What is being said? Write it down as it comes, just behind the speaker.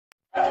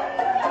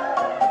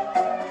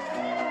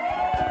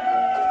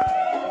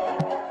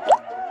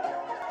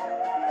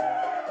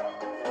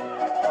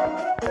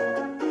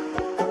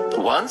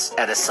Once,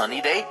 at a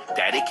sunny day,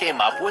 Daddy came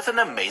up with an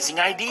amazing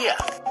idea.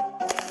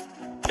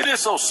 It is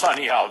so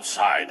sunny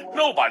outside.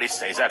 Nobody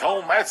stays at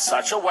home at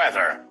such a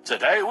weather.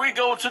 Today we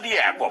go to the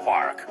aqua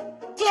park.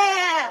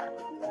 Yeah!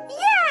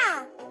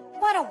 Yeah!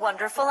 What a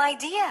wonderful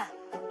idea.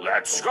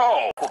 Let's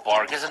go. Aqua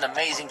park is an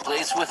amazing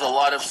place with a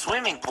lot of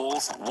swimming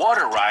pools,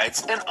 water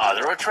rides, and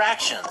other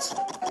attractions.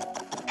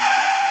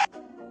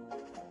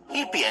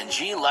 Hippie and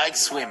G like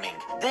swimming.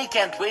 They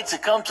can't wait to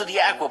come to the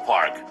aqua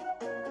park.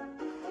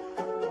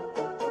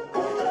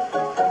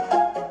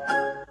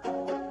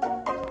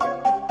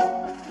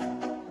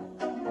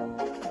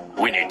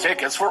 We need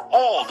tickets for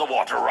all the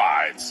water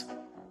rides.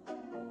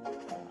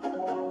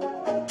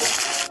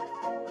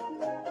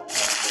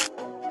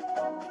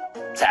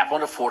 Tap on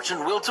the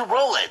fortune wheel to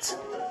roll it.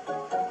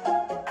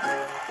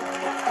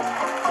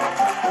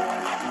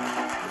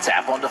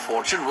 Tap on the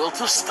fortune wheel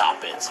to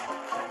stop it.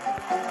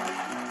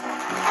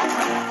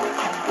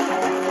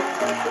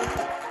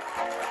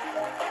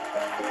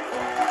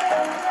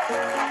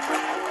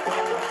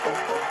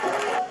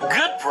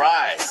 Good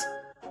prize.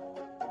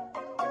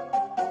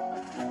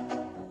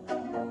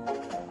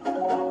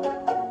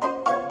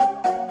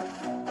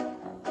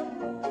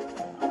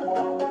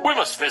 We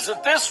must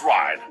visit this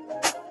ride.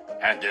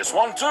 And this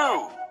one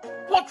too.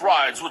 What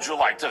rides would you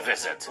like to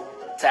visit?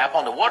 Tap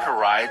on the water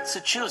ride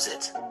to choose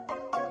it.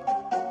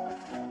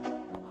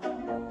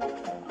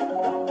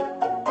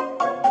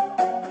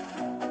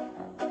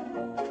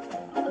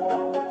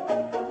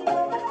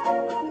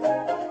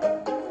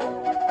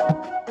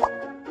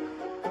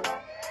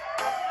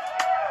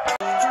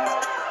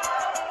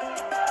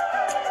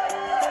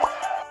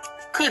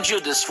 Could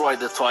you destroy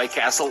the toy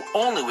castle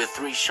only with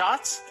 3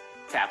 shots?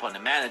 Tap on the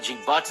managing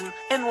button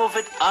and move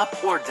it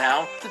up or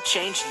down to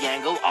change the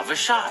angle of a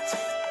shot.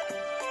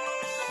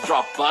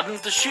 Drop button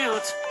to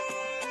shoot.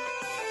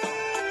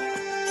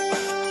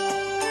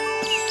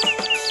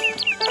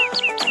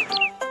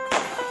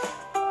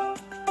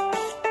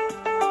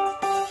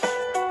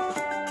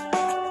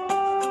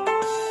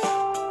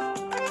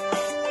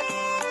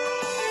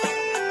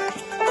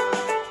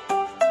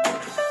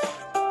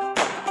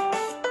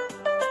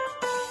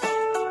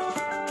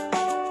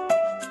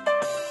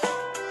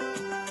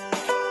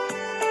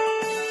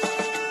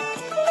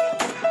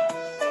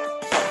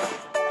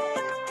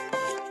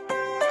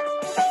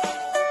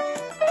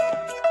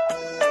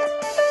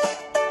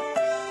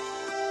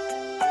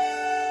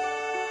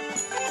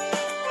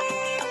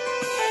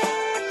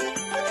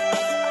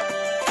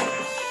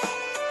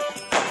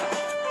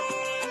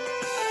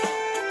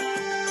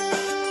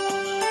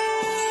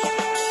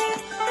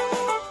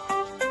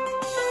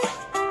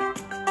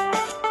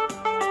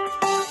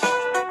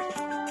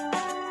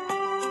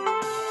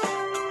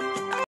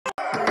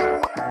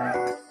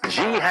 G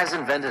has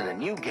invented a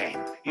new game.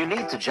 You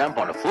need to jump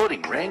on a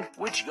floating ring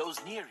which goes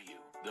near you.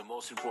 The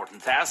most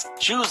important task,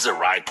 choose the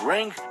right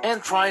ring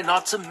and try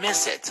not to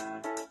miss it.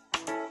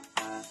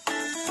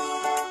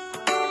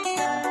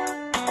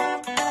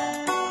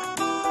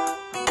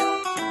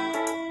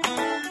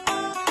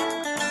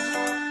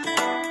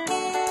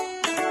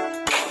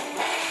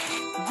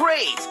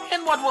 Great!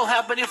 And what will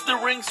happen if the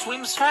ring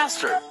swims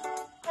faster?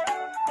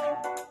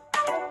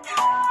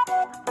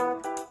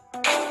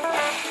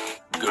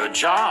 Good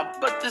job,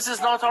 but this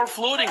is not our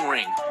floating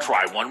ring.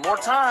 Try one more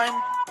time.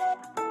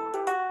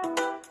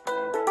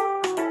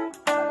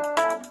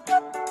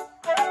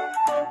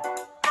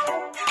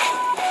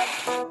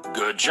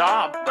 Good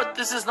job, but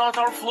this is not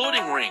our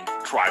floating ring.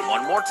 Try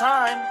one more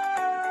time.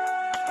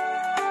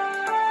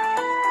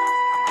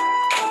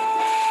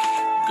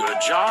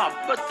 Good job,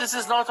 but this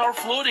is not our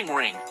floating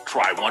ring.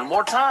 Try one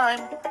more time.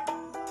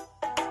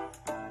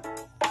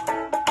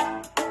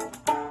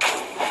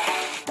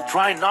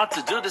 Try not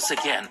to do this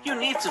again. You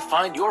need to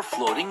find your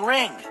floating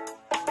ring.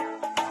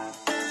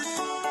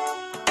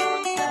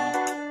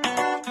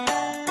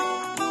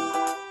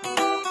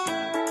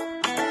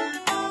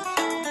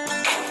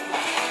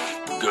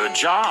 Good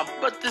job,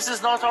 but this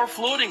is not our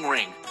floating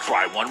ring.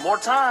 Try one more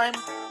time.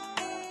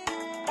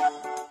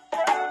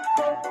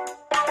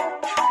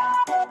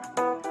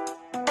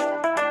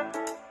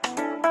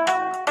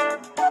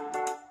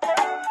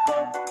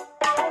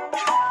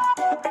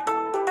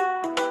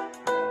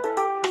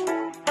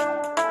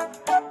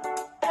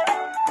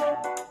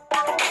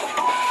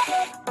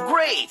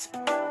 Great!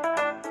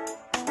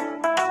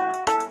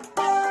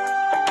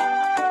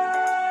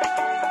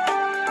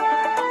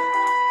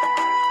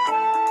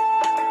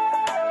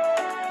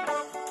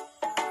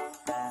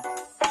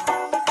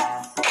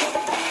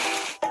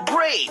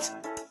 Great!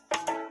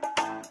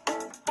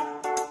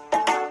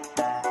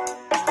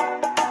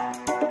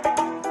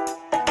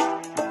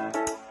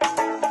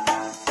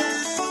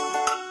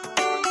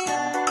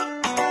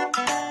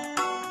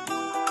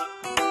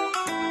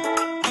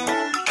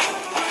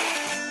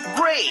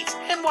 Great!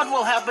 And what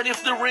will happen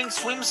if the ring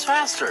swims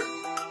faster?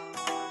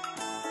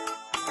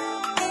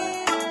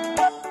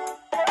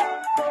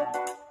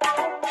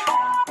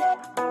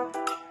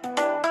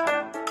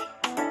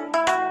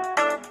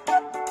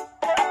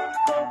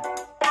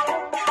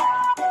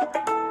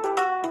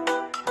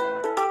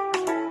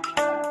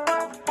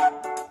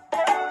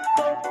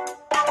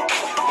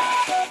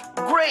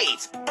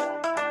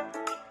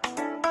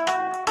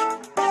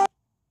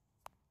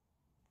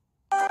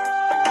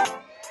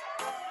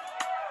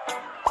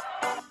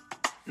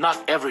 Not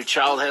every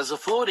child has a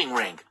floating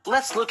ring.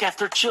 Let's look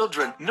after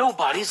children.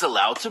 Nobody's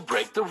allowed to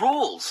break the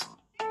rules.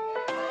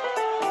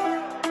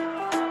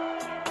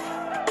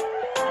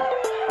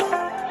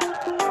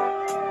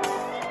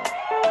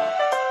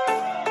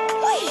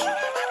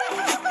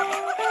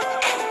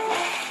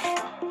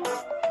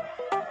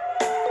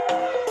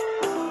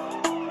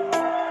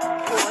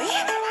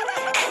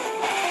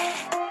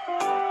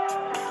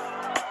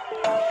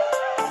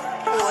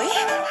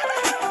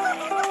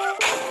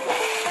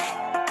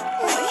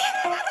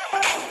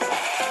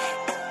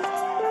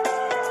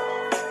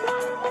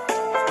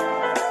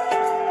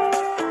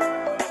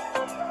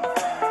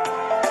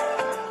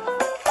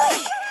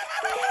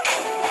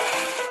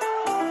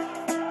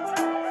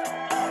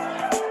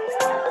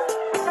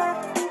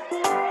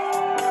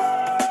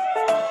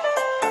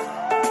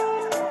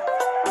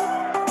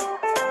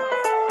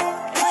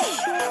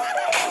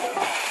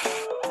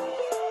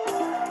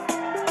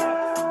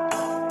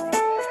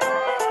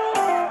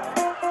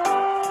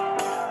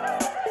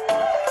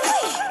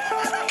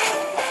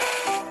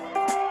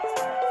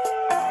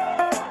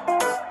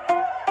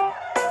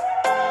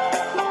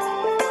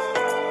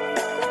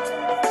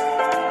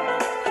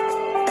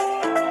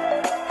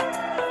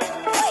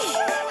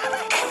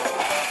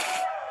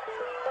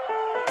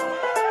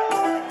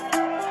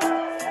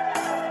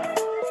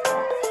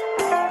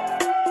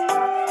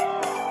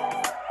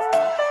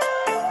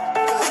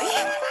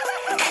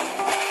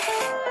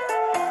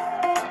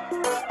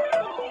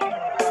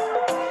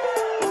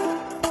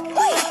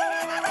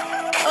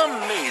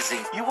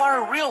 Amazing! You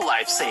are a real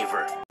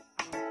lifesaver.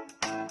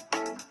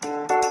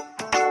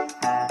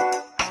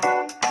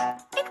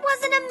 It was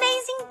an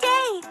amazing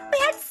day. We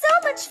had so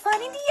much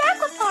fun in the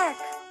aqua park.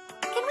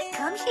 Can we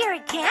come here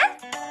again?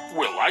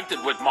 We liked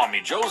it with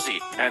Mommy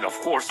Josie, and of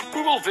course,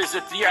 we will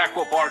visit the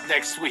aqua park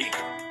next week.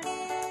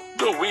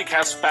 The week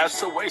has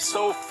passed away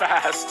so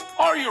fast.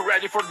 Are you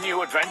ready for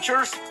new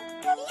adventures?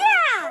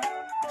 Yeah!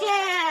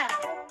 Yeah!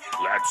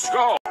 Let's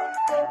go!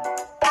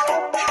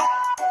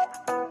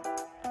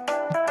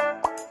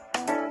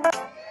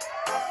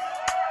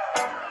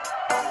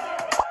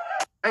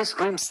 Ice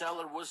cream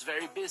seller was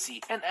very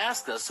busy and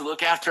asked us to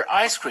look after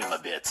ice cream a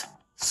bit.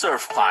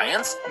 Serve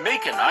clients,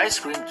 make an ice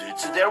cream due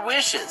to their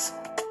wishes.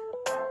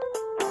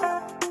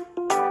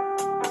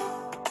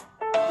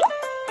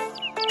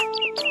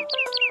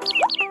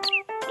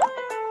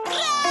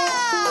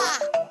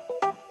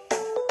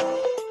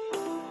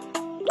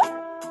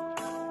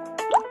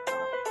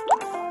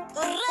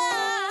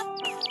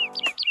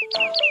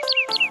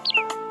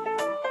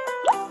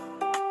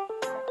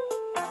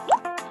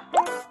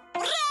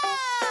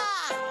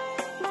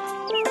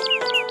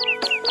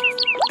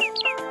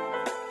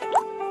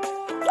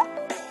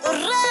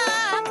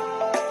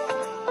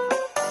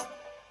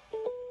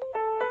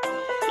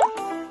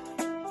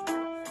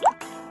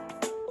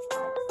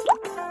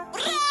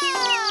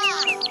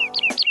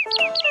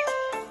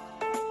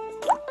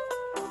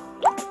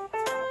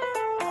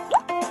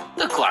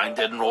 The client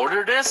didn't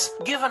order this.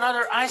 Give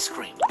another ice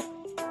cream.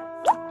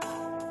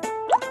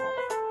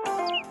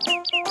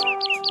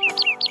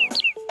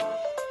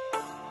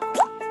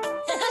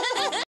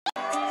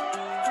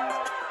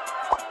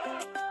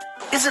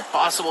 Is it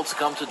possible to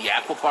come to the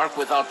aqua park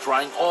without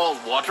trying all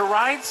water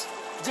rides?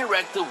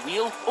 Direct the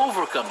wheel,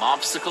 overcome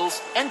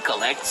obstacles, and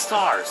collect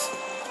stars.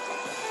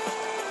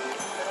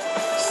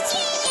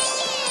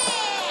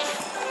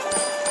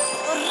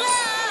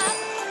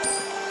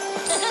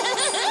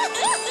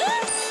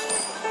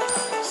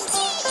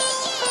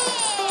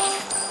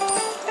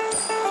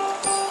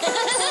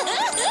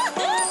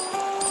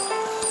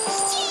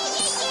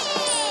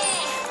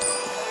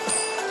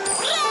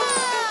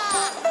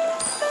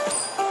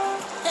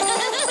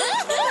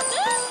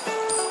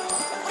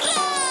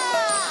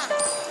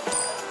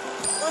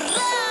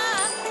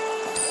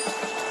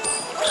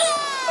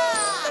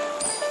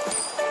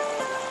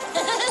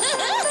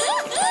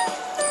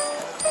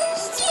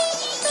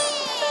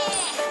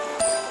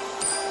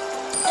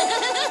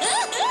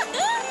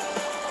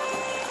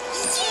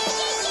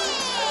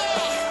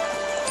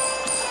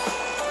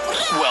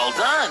 Well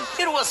done!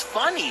 It was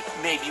funny.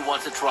 Maybe you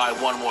want to try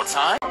one more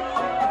time?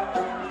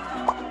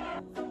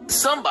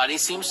 Somebody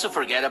seems to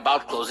forget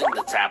about closing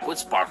the tap with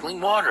sparkling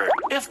water.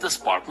 If the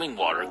sparkling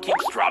water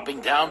keeps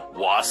dropping down,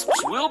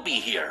 wasps will be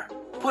here.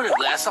 Put a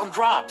glass on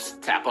drops.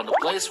 Tap on the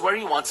place where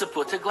you want to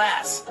put the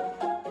glass.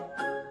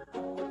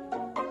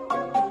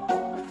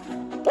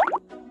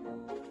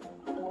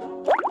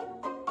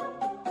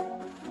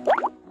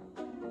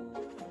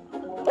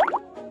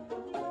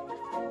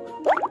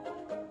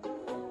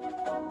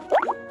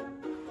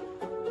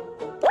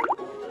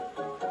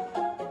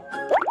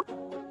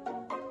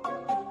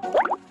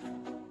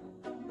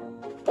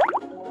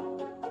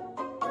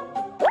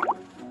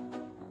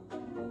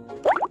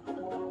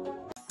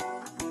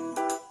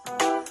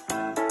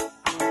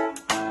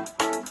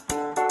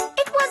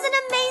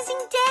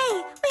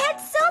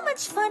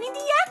 Fun in the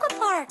aqua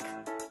park.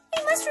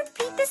 We must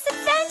repeat this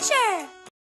adventure.